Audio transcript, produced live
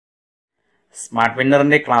Smart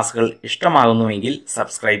വിന്നറിന്റെ ക്ലാസുകൾ ഇഷ്ടമാകുന്നുവെങ്കിൽ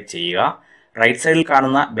subscribe ചെയ്യുക. Right സൈഡിൽ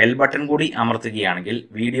കാണുന്ന ബെൽ ബട്ടൺ കൂടി അമർത്തുകയാണെങ്കിൽ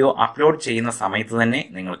വീഡിയോ അപ്ലോഡ് ചെയ്യുന്ന സമയത്ത് തന്നെ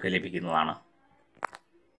നിങ്ങൾക്ക് ലഭിക്കുന്നതാണ്.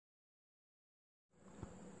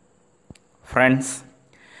 ഫ്രണ്ട്സ്,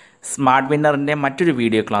 സ്മാർട്ട് വിന്നറിന്റെ മറ്റൊരു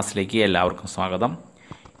വീഡിയോ ക്ലാസ്സിലേക്ക് എല്ലാവർക്കും സ്വാഗതം.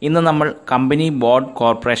 ഇന്ന് നമ്മൾ കമ്പനി ബോർഡ്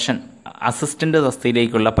കോർപ്പറേഷൻ അസിസ്റ്റന്റ്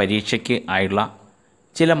തസ്തികയിലേക്കുള്ള പരീക്ഷയ്ക്ക് ആയുള്ള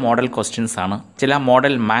ചില മോഡൽ ക്വസ്റ്റ്യൻസ് ആണ്, ചില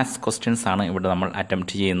മോഡൽ മാത്സ് ക്വസ്റ്റ്യൻസ് ആണ് ഇവിടെ നമ്മൾ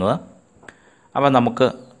അറ്റംപ്റ്റ് ചെയ്യുന്നത്. അപ്പോൾ നമുക്ക്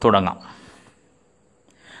തുടങ്ങാം.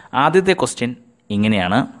 ആദ്യത്തെ ക്വസ്റ്റ്യൻ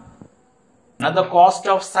ഇങ്ങനെയാണ്. The cost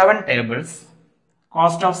of 7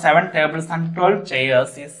 tables and 12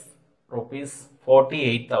 chairs is rupees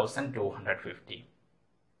 48,250.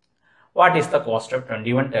 What is the cost of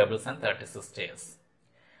 21 tables and 36 chairs?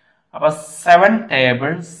 അപ്പോൾ 7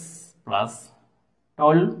 tables plus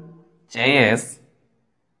 12 chairs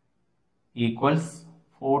equals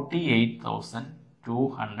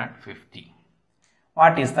 48,250.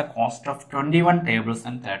 What is the cost of 21 tables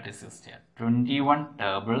and 36 chairs? 21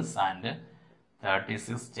 tables and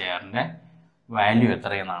 36 ചെയറിൻ്റെ value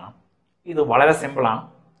എത്രയെന്നാണ്. ഇത് വളരെ സിമ്പിളാണ്.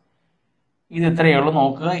 ഇത് ഇത്രയേ ഉള്ളൂ.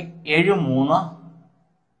 നോക്കുക, 7 3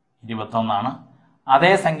 21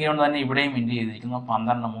 അതേ സംഖ്യ കൊണ്ട് തന്നെ ഇവിടെയും ഇൻഡ് ചെയ്തിരിക്കുന്നു.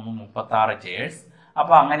 12 3 36 ചെയർസ്.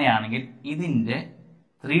 അപ്പോൾ അങ്ങനെയാണെങ്കിൽ ഇതിൻ്റെ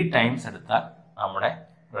 3 ടൈംസ് എടുത്താൽ നമ്മുടെ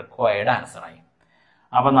റിക്വയർഡ് ആൻസറായി.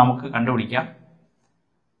 അപ്പം നമുക്ക് കണ്ടുപിടിക്കാം.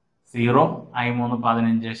 0 I3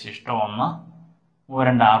 15 ശിഷ്ടം 1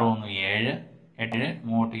 3 2 6 1 7 8 3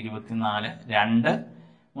 24 2 3 4 12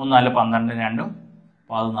 2 14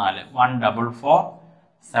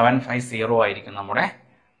 144,750 ആയിരിക്കും നമ്മുടെ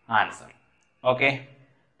ആൻസർ. ഓക്കെ,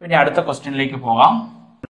 പിന്നെ അടുത്ത ക്വസ്റ്റ്യനിലേക്ക് പോകാം.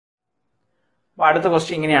 അപ്പോൾ അടുത്ത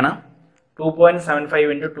ക്വസ്റ്റ്യൻ ഇങ്ങനെയാണ്. 2.75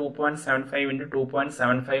 into 2.75 into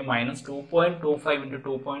 2.75 minus 2.25 into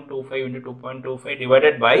 2.25 into 2.25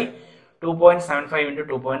 divided by 2.75 into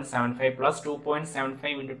 2.75 plus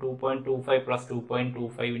 2.75 into 2.25 plus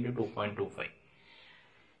 2.25 into 2.25.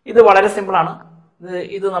 ഇത് വളരെ സിമ്പിളാണ്.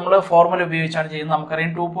 ഇത് നമ്മൾ ഫോർമുല ഉപയോഗിച്ചാണ് ചെയ്യുന്നത്.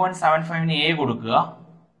 നമുക്കറിയാം 2.75 A കൊടുക്കുക,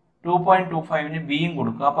 2.25 Bയും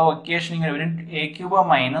കൊടുക്കുക. അപ്പോൾ ഇക്വേഷൻ ഇങ്ങനെ വരും. A³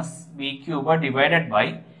 minus B³ divided by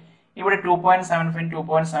ഇവിടെ 2.75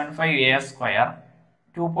 2.75 A സ്ക്വയർ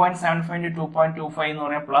 2.75 into 2.25 എന്ന്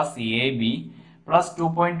പറഞ്ഞാൽ plus AB plus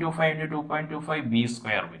 2.25 into 2.25 B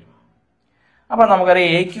square വരും. അപ്പോൾ നമുക്കറിയാം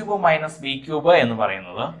A³ മൈനസ് B³ എന്ന്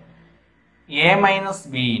പറയുന്നത് A minus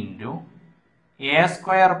B into A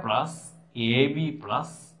square plus AB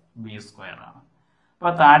plus B square ആണ്.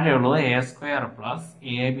 അപ്പോൾ താഴെയുള്ളത് A square plus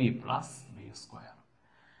AB plus B square.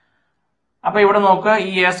 അപ്പോൾ ഇവിടെ നോക്കുക, ഈ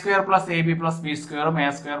A square plus AB plus B സ്ക്വയറും A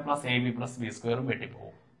square plus AB plus B സ്ക്വയറും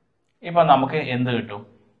വെട്ടിപ്പോകും. ഇപ്പം നമുക്ക് എന്ത് കിട്ടും?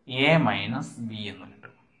 A മൈനസ് B എന്ന്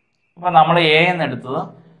കിട്ടും. അപ്പം നമ്മൾ A എന്നെടുത്തത്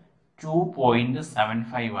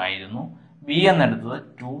 2.75 ആയിരുന്നു, B എന്നെടുത്തത്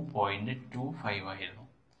 2.25 ആയിരുന്നു.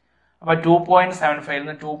 അപ്പോൾ 2.75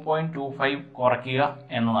 നിന്ന് 2.25 കുറയ്ക്കുക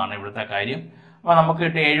എന്നതാണ് ഇവിടുത്തെ കാര്യം. അപ്പോൾ നമുക്ക്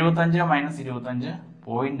കിട്ടും 75 മൈനസ് 25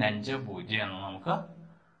 0.50 എന്ന് നമുക്ക്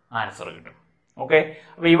ആൻസർ കിട്ടും. ഓക്കെ,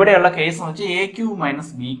 അപ്പോൾ ഇവിടെയുള്ള കേസ് എന്ന് വെച്ചാൽ A³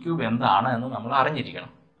 മൈനസ് B³ എന്താണ് എന്ന് നമ്മൾ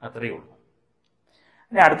അറിഞ്ഞിരിക്കണം. അത്രയേ ഉള്ളൂ.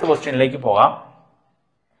 ഇനി അടുത്ത ക്വസ്റ്റ്യനിലേക്ക് പോകാം.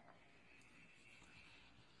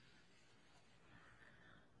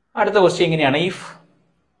 അടുത്ത ക്വസ്റ്റ്യൻ ഇങ്ങനെയാണ്. If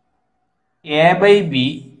A by B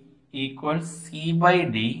equals C by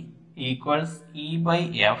D equals E by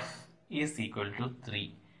F is equal to 3.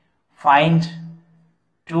 Find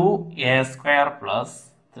 2A square plus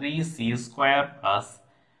 3C square plus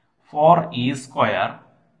 4E square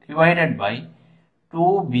divided by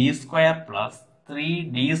 2B square plus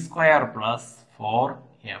 3D square plus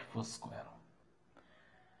 4F square.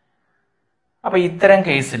 അപ്പോൾ ഇത്തരം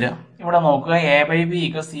കേസിൽ ഇവിടെ നോക്കുക, A by B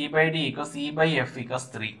equals C by D equals E by F equals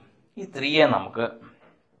 3. ഈ 3യെ നമുക്ക്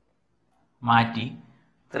മാറ്റി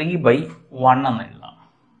 3/1 എന്ന് എഴുതാം.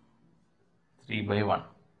 3/1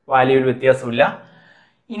 വാല്യൂവിൽ വ്യത്യാസമില്ല.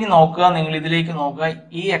 ഇനി നോക്കുക, നിങ്ങൾ ഇതിലേക്ക് നോക്കുക,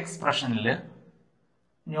 ഈ എക്സ്പ്രഷനിൽ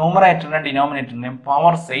ന്യൂമറേറ്ററിൻ്റെയും ഡിനോമിനേറ്ററിൻ്റെയും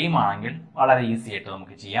പവർ സെയിം ആണെങ്കിൽ വളരെ ഈസി ആയിട്ട്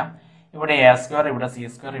നമുക്ക് ചെയ്യാം. ഇവിടെ A സ്ക്വയർ, ഇവിടെ C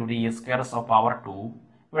സ്ക്വയർ, ഇവിടെ E സ്ക്വയർ, സോ പവർ 2.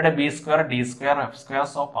 ഇവിടെ B square, D square, F square,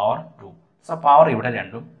 so power 2. So power ഇവിടെ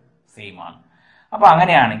രണ്ടും സെയിം ആണ്. അപ്പോൾ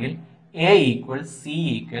അങ്ങനെയാണെങ്കിൽ A equals C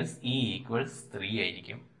equals E equals 3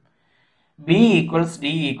 ആയിരിക്കും. B equals D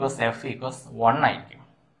equals F equals 1 ആയിരിക്കും.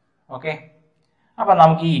 ഓക്കെ, അപ്പോൾ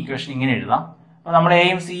നമുക്ക് ഈ ഇക്വേഷൻ ഇങ്ങനെ എഴുതാം. അപ്പോൾ നമ്മൾ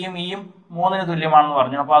എയും സിയും ഇയും 3 തുല്യമാണെന്ന്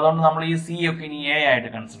പറഞ്ഞു. അപ്പോൾ അതുകൊണ്ട് നമ്മൾ ഈ സി ഒക്കെ ഇനി A ആയിട്ട്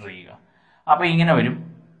കൺസിഡർ ചെയ്യുക. അപ്പോൾ ഇങ്ങനെ വരും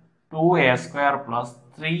 2A square plus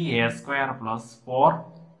 3A square plus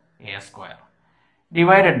 4A square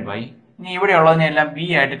divided by, ഇനി ഇവിടെയുള്ളതിനെല്ലാം B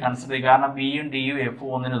ആയിട്ട് കൺസിഡർ ചെയ്യുക, കാരണം ബിയും ഡിയും എഫ്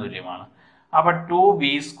 1 തുല്യമാണ്. അപ്പോൾ 2B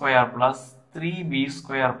square plus 3B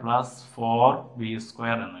square plus 4B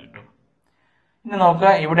square എന്ന് കിട്ടും. ഇനി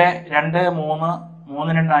നോക്കുക, ഇവിടെ 2 3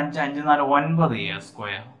 3 2 5 5 4 9 A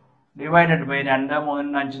square divided by 2 3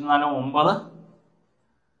 2 5 4 9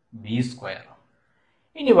 B square.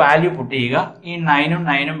 ഇനി വാല്യൂ പുട്ട് ചെയ്യുക. ഈ 9ഉം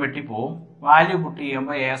 9ഉം വെട്ടി പോവും. വാല്യൂ പുട്ട്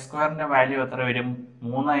ചെയ്യുമ്പോൾ എ സ്ക്വയറിന്റെ വാല്യൂ എത്ര വരും?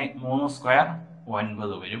 3 സ്ക്വയർ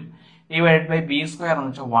 9 വരും. ഡിവൈഡഡ് ബൈ ബി സ്ക്വയർ എന്ന്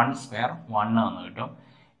വെച്ചാൽ 1 സ്ക്വയർ 1 എന്ന് കിട്ടും.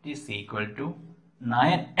 ഇറ്റ് ഈസ് ഈക്വൽ ടു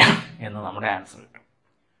 9 എന്ന് നമ്മുടെ ആൻസർ കിട്ടും.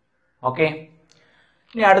 ഓക്കെ,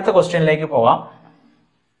 ഇനി അടുത്ത ക്വസ്റ്റ്യനിലേക്ക് പോകാം.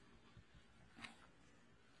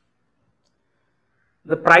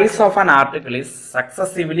 The price of an article is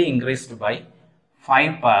successively increased by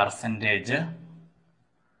 5%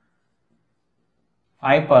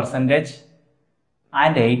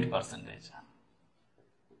 and 8%.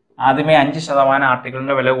 ആദ്യമേ 5%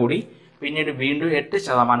 ആർട്ടിക്കിളിന്റെ വില കൂടി, പിന്നീട് വീണ്ടും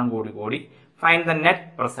 8% കൂടി. Find the net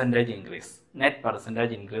percentage increase. Net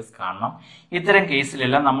percentage increase കാണണം. ഇത്തരം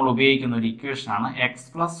കേസിലെല്ലാം നമ്മൾ ഉപയോഗിക്കുന്ന ഒരു ഇക്വേഷൻ ആണ് X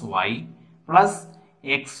plus Y plus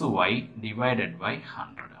X Y divided by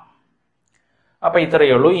 100. അപ്പോൾ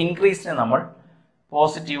ഇത്രയേ ഉള്ളൂ. ഇൻക്രീസിന് നമ്മൾ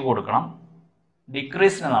പോസിറ്റീവ് കൊടുക്കണം,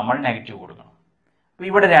 ഡിക്രീസിന് നമ്മൾ നെഗറ്റീവ് കൊടുക്കണം. അപ്പോൾ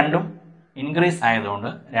ഇവിടെ രണ്ടും ഇൻക്രീസ് ആയതുകൊണ്ട്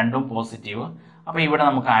രണ്ടും പോസിറ്റീവ്. അപ്പോൾ ഇവിടെ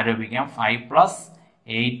നമുക്ക് ആരോപിക്കാം 5 പ്ലസ്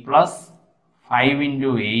 8 പ്ലസ് 5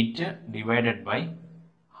 × 8 ഡിവൈഡഡ് ബൈ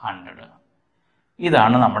 100.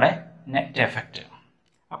 ഇതാണ് നമ്മുടെ നെറ്റ് എഫക്റ്റ്.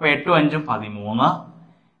 അപ്പോൾ 8 5 13,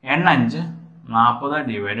 8 5 40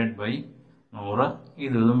 ഡിവൈഡഡ് ബൈ 100.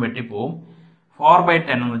 ഇതും വെട്ടിപ്പോവും.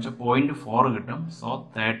 4/10 എന്ന് വെച്ചാൽ 0.4 കിട്ടും. സോ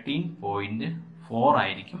 13.4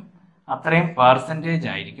 ആയിരിക്കും. അത്രയും പെർസെൻറ്റേജ്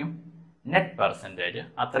ആയിരിക്കും നെറ്റ് പെർസെൻറ്റേജ്.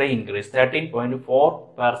 അത്രയും ഇൻക്രീസ്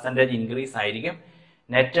 13.4% ഇൻക്രീസ് ആയിരിക്കും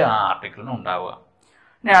നെറ്റ് ആ ആർട്ടിക്കിളിന് ഉണ്ടാവുക.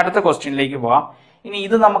 ഇനി അടുത്ത ക്വസ്റ്റ്യനിലേക്ക് പോവാം. ഇനി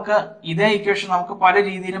ഇത് നമുക്ക് ഇതേ ഇക്വേഷൻ നമുക്ക് പല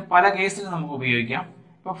രീതിയിലും പല കേസിലും നമുക്ക് ഉപയോഗിക്കാം.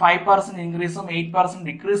 ഇപ്പോൾ 5% ഇൻക്രീസും 8%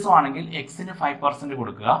 ഡിക്രീസും ആണെങ്കിൽ എക്സിന് 5%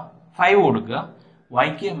 കൊടുക്കുക, 5 കൊടുക്കുക,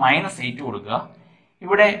 വൈക്ക് -8 കൊടുക്കുക.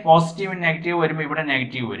 ഇവിടെ പോസിറ്റീവ് നെഗറ്റീവ് വരുമ്പോൾ ഇവിടെ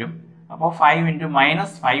നെഗറ്റീവ് വരും. അപ്പോൾ 5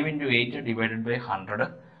 × 8 ഡിവൈഡഡ് ബൈ 100.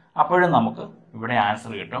 അപ്പോഴും നമുക്ക് ഇവിടെ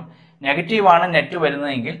ആൻസർ കിട്ടും. നെഗറ്റീവാണ് നെറ്റ്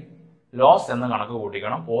വരുന്നതെങ്കിൽ ലോസ് എന്ന് കണക്ക്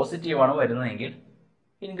കൂട്ടിക്കണം, പോസിറ്റീവാണ് വരുന്നതെങ്കിൽ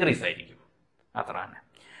ഇൻക്രീസ് ആയിരിക്കും. അത്ര തന്നെ.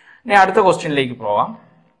 ഇനി അടുത്ത ക്വസ്റ്റ്യനിലേക്ക് പോകാം.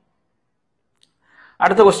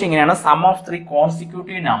 അടുത്ത ക്വസ്റ്റ്യൻ ഇങ്ങനെയാണ്. Some of 3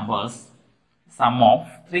 consecutive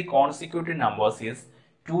numbers is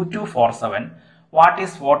 2 2 4 7. What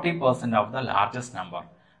is 40% of the largest number?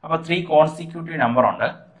 അപ്പോൾ 3 കോൺസിക്യൂട്ടീവ് നമ്പർ ഉണ്ട്.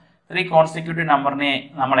 3 കോൺസിക്യൂട്ടീവ് നമ്പറിനെ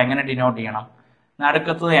നമ്മൾ എങ്ങനെ ഡിനോട്ട് ചെയ്യണം?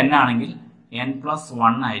 നടുക്കത്തത് n ആണെങ്കിൽ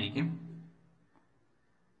n+1 ആയിരിക്കും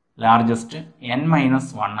ലാർജസ്റ്റ്,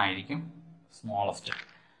 n-1 ആയിരിക്കും സ്മോളസ്റ്റ്.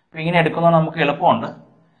 അപ്പോൾ ഇങ്ങനെ എടുക്കുന്നത് നമുക്ക് എളുപ്പമുണ്ട്.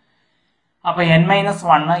 അപ്പോൾ n-1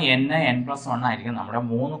 n+1 ആയിരിക്കും നമ്മുടെ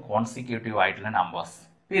 3 കോൺസിക്യൂട്ടീവ് ആയിട്ടുള്ള നമ്പേഴ്സ്.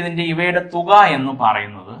 അപ്പോൾ ഇതിൻ്റെ ഇവയുടെ തുക എന്ന്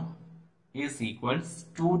പറയുന്നത് ഈസ് ഈക്വൽസ്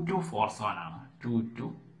 2 2 4 7 ആണ്. 2 2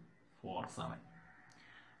 4 7.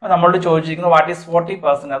 അപ്പോൾ നമ്മളോട് ചോദിച്ചിരിക്കുന്നത് what is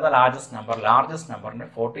 40% of the largest number? Largest നമ്പറിൻ്റെ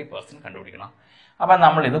 40% കണ്ടുപിടിക്കണം. അപ്പം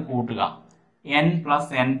നമ്മൾ ഇത് കൂട്ടുക. n +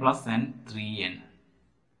 n + n 3n,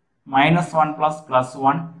 -1 +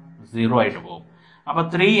 +1 0 ആയിട്ട് പോകും. അപ്പോൾ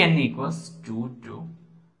 3n = 2 2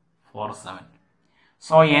 4 7.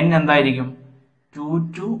 സോ n എന്തായിരിക്കും? 2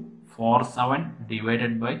 2 4 7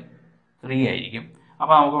 ഡിവൈഡഡ് ബൈ 3 ആയിരിക്കും.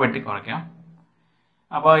 അപ്പോൾ നമുക്ക് വെട്ടിക്കുറയ്ക്കാം.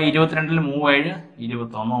 അപ്പോൾ 22 3 7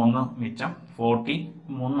 21 1 മിച്ചം 40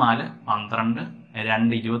 3 4 12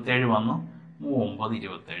 2 27 വന്നു 3 9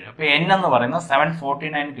 27. അപ്പോൾ n എന്ന് പറയുന്നത്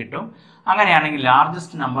 749 കിട്ടും. അങ്ങനെയാണെങ്കിൽ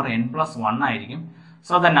ലാർജസ്റ്റ് നമ്പർ n+1 ആയിരിക്കും.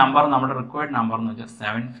 സോ ദ നമ്പർ നമ്മുടെ റിക്വയർഡ് നമ്പർ എന്ന് വെച്ചാൽ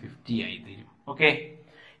 750 ആയി തീരും. ഓക്കെ,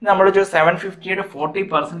 നമ്മൾ 750യുടെ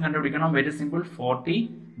 40% കണ്ടുപിടിക്കണം. വെരി സിമ്പിൾ, 40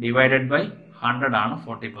 ഡിവൈഡഡ് ബൈ 100 ആണ്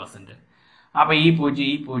 40%. അപ്പോൾ ഈ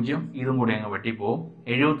 0 ഇതും കൂടി അങ്ങ് വെട്ടിപ്പോവും.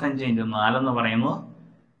 75 × 4 എന്ന് പറയുന്നത്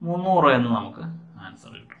 300 എന്ന് നമുക്ക്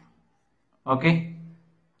ആൻസർ കിട്ടും. ഓക്കെ.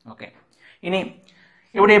 ഇനി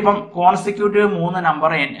ഇവിടെ ഇപ്പം കോൺസിക്യൂട്ടീവ് 3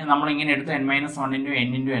 നമ്പർ നമ്മൾ ഇങ്ങനെ എടുത്ത് n-1 × n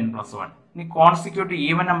 × n+1. ഇനി കോൺസിക്യൂട്ടീവ്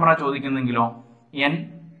ഈവൻ നമ്പറാണ് ചോദിക്കുന്നെങ്കിലോ n,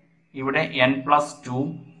 ഇവിടെ n+2,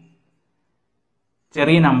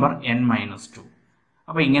 ചെറിയ നമ്പർ n-2.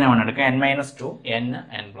 അപ്പോൾ ഇങ്ങനെ വേണം എടുക്കുക, n-2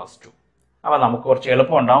 n+2. അപ്പോൾ നമുക്ക് കുറച്ച്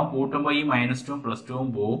എളുപ്പം ഉണ്ടാവും. കൂട്ടുമ്പോൾ ഈ -2 +2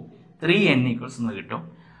 പോവും. 3n = എന്ന് കിട്ടും.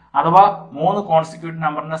 അഥവാ 3 കോൺസിക്യൂട്ടീവ്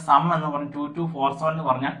നമ്പറിന്റെ സം എന്ന് പറഞ്ഞാൽ 2 2 4 7 എന്ന്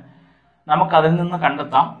പറഞ്ഞാൽ നമുക്ക് അതിൽ നിന്ന്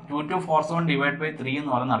കണ്ടെത്താം 2 2 4 7 ഡിവൈഡ് ബൈ 3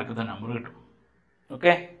 എന്ന് പറയുന്ന അടുത്ത നമ്പർ കിട്ടും.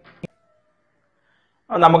 ഓക്കെ,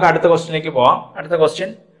 നമുക്ക് അടുത്ത ക്വസ്റ്റ്യനിലേക്ക് പോവാം. അടുത്ത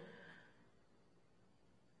ക്വസ്റ്റ്യൻ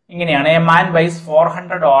ഇങ്ങനെയാണ്. A man bias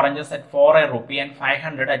 400 oranges at 4 rupee and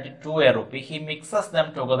 500 at 2 rupee. He mixes them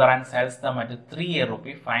together and sells them at 3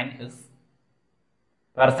 rupee. Find his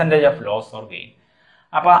percentage of loss or gain.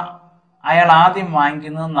 അപ്പോൾ അയാൾ ആദ്യം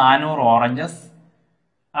വാങ്ങിക്കുന്നത് 400 ഓറഞ്ചസ്,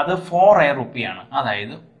 അത് 4 റുപ്പിയാണ്.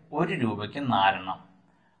 അതായത് 1 രൂപയ്ക്ക് 4 എണ്ണം.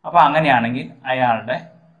 അപ്പോൾ അങ്ങനെയാണെങ്കിൽ അയാൾ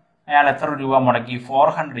എത്ര രൂപ മുടക്കി?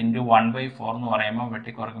 400 × 1/4 എന്ന് പറയുമ്പോൾ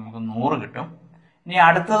വെട്ടിക്കുറയ്ക്ക് നമുക്ക് 100 കിട്ടും. ഇനി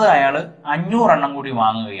അടുത്തത് അയാൾ 500 എണ്ണം കൂടി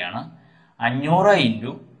വാങ്ങുകയാണ്. 500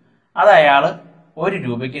 × അത് അയാൾ 1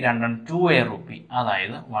 രൂപയ്ക്ക് 2 എണ്ണം, 2 rupee,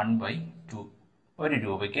 അതായത് 1/2, 1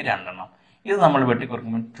 രൂപയ്ക്ക് 2 എണ്ണം. ഇത് നമ്മൾ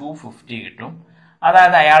വെട്ടിക്കുറയ്ക്കുമ്പോൾ 250 കിട്ടും.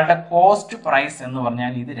 അതായത് അയാളുടെ കോസ്റ്റ് പ്രൈസ് എന്ന്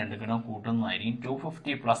പറഞ്ഞാൽ ഇത് രണ്ടും കൂടെ കൂട്ടുന്നതായിരിക്കും.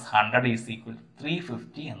 250 + 100 =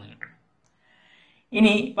 350 എന്ന് കിട്ടും.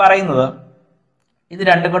 ഇനി പറയുന്നത് ഇത്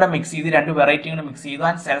രണ്ടും കൂടെ മിക്സ് ചെയ്ത്, 2 വെറൈറ്റി കൂടെ മിക്സ് ചെയ്ത്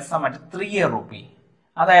ആൻഡ് സെൽസ് മറ്റ് 3 rupee.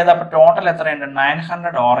 അതായത് അപ്പോൾ ടോട്ടൽ എത്രയുണ്ട്?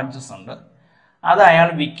 900 ഓറഞ്ചസ് ഉണ്ട്. അത് അയാൾ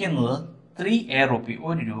വിൽക്കുന്നത് 3 rupee,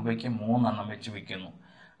 1 രൂപയ്ക്ക് 3 എണ്ണം വെച്ച് വിൽക്കുന്നു.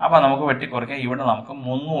 അപ്പോൾ നമുക്ക് വെട്ടിക്കുറയ്ക്കാം. ഇവിടെ നമുക്ക്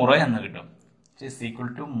 300 എന്ന് കിട്ടും. =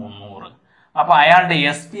 300. അപ്പോൾ അയാളുടെ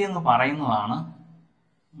SP എന്ന് പറയുന്നതാണ്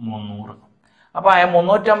 300. അപ്പോൾ അയാൾ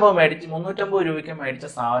 350 രൂപയ്ക്ക് മേടിച്ച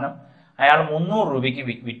സാധനം അയാൾ 300 രൂപയ്ക്ക്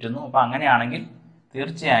വിറ്റുന്നു. അപ്പോൾ അങ്ങനെയാണെങ്കിൽ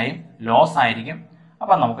തീർച്ചയായും ലോസ് ആയിരിക്കും.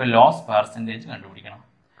 അപ്പോൾ നമുക്ക് ലോസ് പെർസെൻറ്റേജ് കണ്ടുപിടിക്കണം.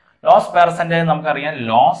 ലോസ് പെർസെൻറ്റേജ് നമുക്കറിയാം,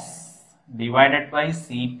 loss divided by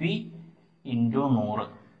CP × 100.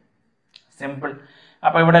 Simple.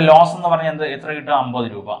 അപ്പോൾ ഇവിടെ ലോസ് എന്ന് പറഞ്ഞാൽ എത്ര കിട്ടും? 50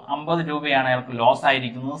 രൂപ. 50 രൂപയാണ് അയാൾക്ക് ലോസ്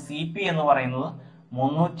ആയിരിക്കുന്നത്. CP എന്ന് പറയുന്നത്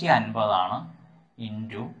 350 ആണ്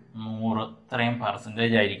 × 100, ഇത്രയും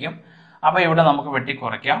പെർസെൻറ്റേജ് ആയിരിക്കും. അപ്പോൾ ഇവിടെ നമുക്ക്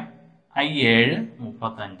വെട്ടിക്കുറയ്ക്കാം. 7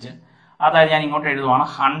 35. അതായത് ഞാൻ ഇങ്ങോട്ട് എഴുതുവാണ്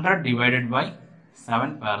 100 /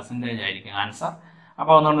 7% ആയിരിക്കും ആൻസർ.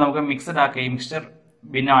 അപ്പോൾ ഒന്നുകൊണ്ട് നമുക്ക് മിക്സഡ് ആക്കി മിക്സ്ചർ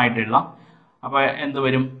ഭിന്നമായിട്ട് എഴുതാം. അപ്പോൾ എന്ത്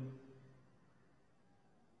വരും?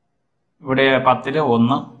 ഇവിടെ 10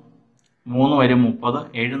 1, 3 വരും 30,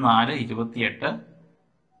 7 4 28,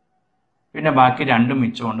 പിന്നെ ബാക്കി 2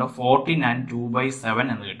 മിച്ചമുണ്ട്. 14 and 2/7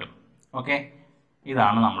 എന്ന് കിട്ടും. ഓക്കെ,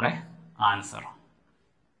 ഇതാണ് നമ്മുടെ ആൻസർ.